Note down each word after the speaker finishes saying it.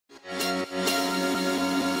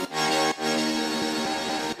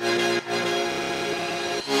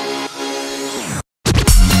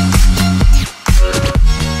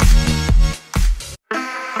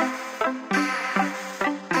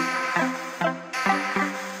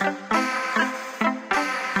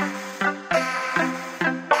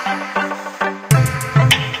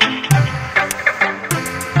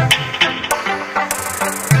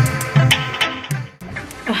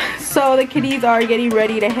kitties are getting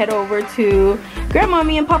ready to head over to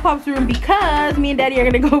Grandmommy and Pop-Pop's room because me and Daddy are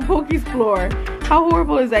gonna go Poke-explore. How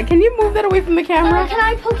horrible is that? Can you move that away from the camera? Can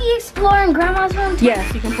I Poke-explore in Grandma's room too?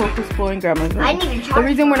 Yes, you can Poke-explore in Grandma's room. I need to The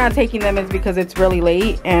reason we're not taking them is because it's really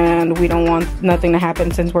late and we don't want nothing to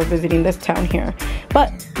happen since we're visiting this town here.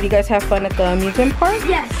 But, did you guys have fun at the amusement park?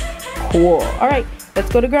 Yes. Cool. Alright, let's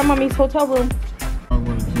go to Grandmommy's hotel room.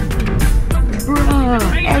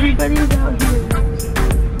 Bruh, everybody's out here.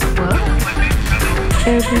 What?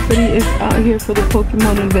 Everybody is out here for the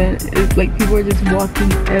Pokemon event. It's like people are just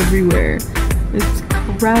walking everywhere. It's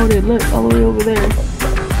crowded. Look, all the way over there.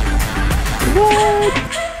 What?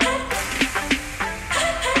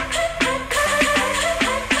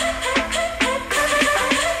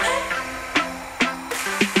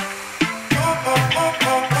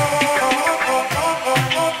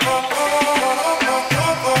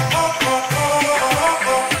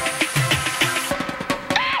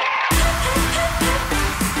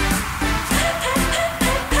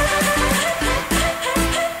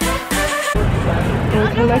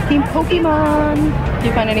 Collecting Pokemon. Did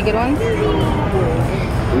you find any good ones?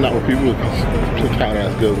 Not what people could count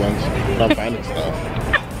as good ones. I'm finding stuff.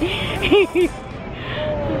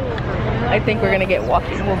 I think we're gonna get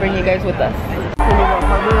walking. We'll bring you guys with us. Oh my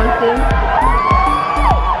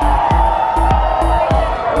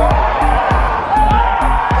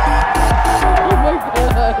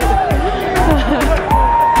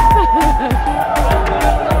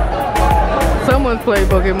god. Someone's playing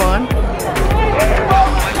Pokemon.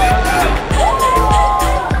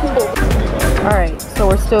 Alright, so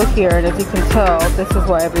we're still here, and as you can tell, this is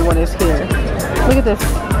why everyone is here. Look at this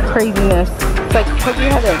craziness. It's like Poke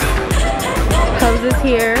Heaven. Cubs is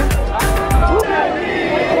here.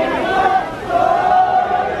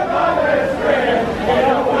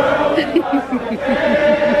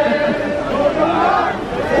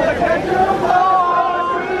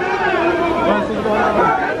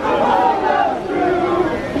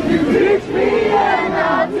 Teach me and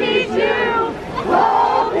I'll teach you.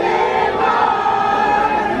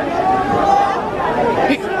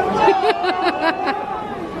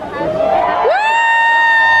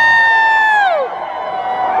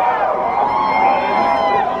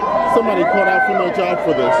 Somebody called out for my job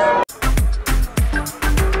for this.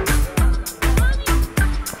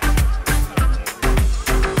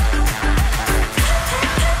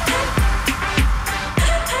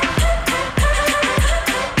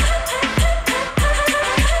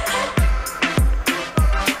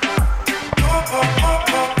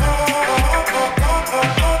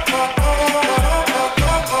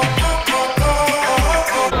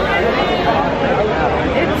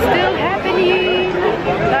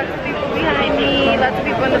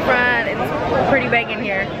 Pretty big in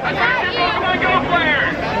here. Come on, go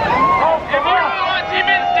players! If you want Team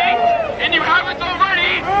Instinct and you haven't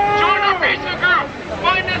already, join our Facebook group.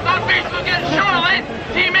 Find us on Facebook at Charlotte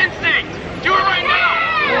Team Instinct. Do it right now.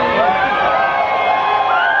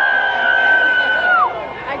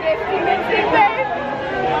 I guess Team Instinct, babe.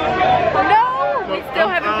 No, we still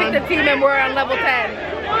haven't picked a team and we're on level 10.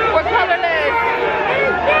 We're colorless.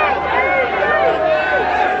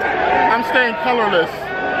 I'm staying colorless.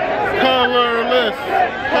 Colorless,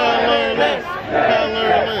 colorless,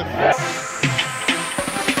 colorless.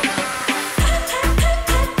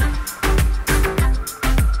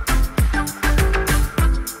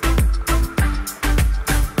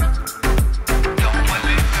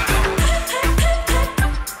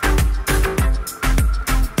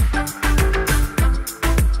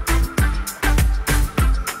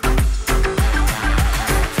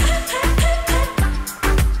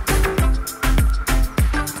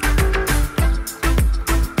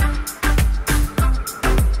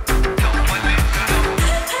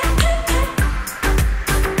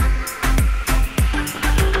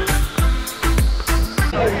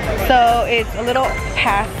 So it's a little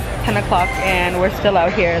past 10 o'clock and we're still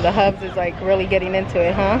out here. The Hubs is like really getting into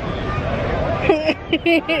it, huh?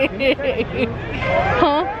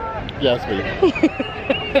 Huh? Yes, me.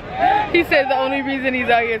 He said the only reason he's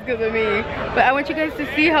out here is because of me. But I want you guys to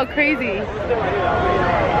see how crazy.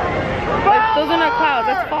 Like, those are not clouds,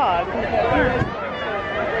 that's fog.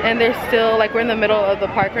 And there's still, like, we're in the middle of the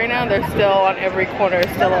park right now. There's still on every corner,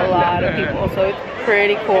 still a lot of people. So it's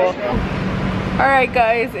pretty cool. Alright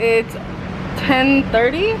guys, it's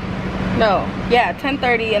 10:30? No, yeah,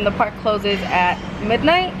 10:30 and the park closes at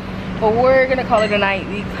midnight. But we're gonna call it a night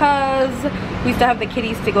because we still have the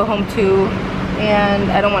kitties to go home to, and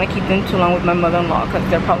I don't want to keep them too long with my mother-in-law because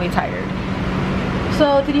they're probably tired.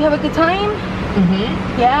 So, did you have a good time?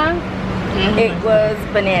 Mm-hmm. Yeah? Mm-hmm. It was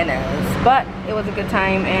bananas. but it was a good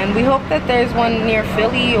time, and we hope that there's one near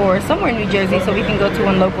Philly or somewhere in New Jersey so we can go to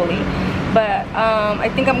one locally. But I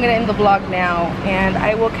think I'm gonna end the vlog now, and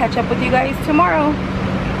I will catch up with you guys tomorrow.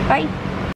 Bye.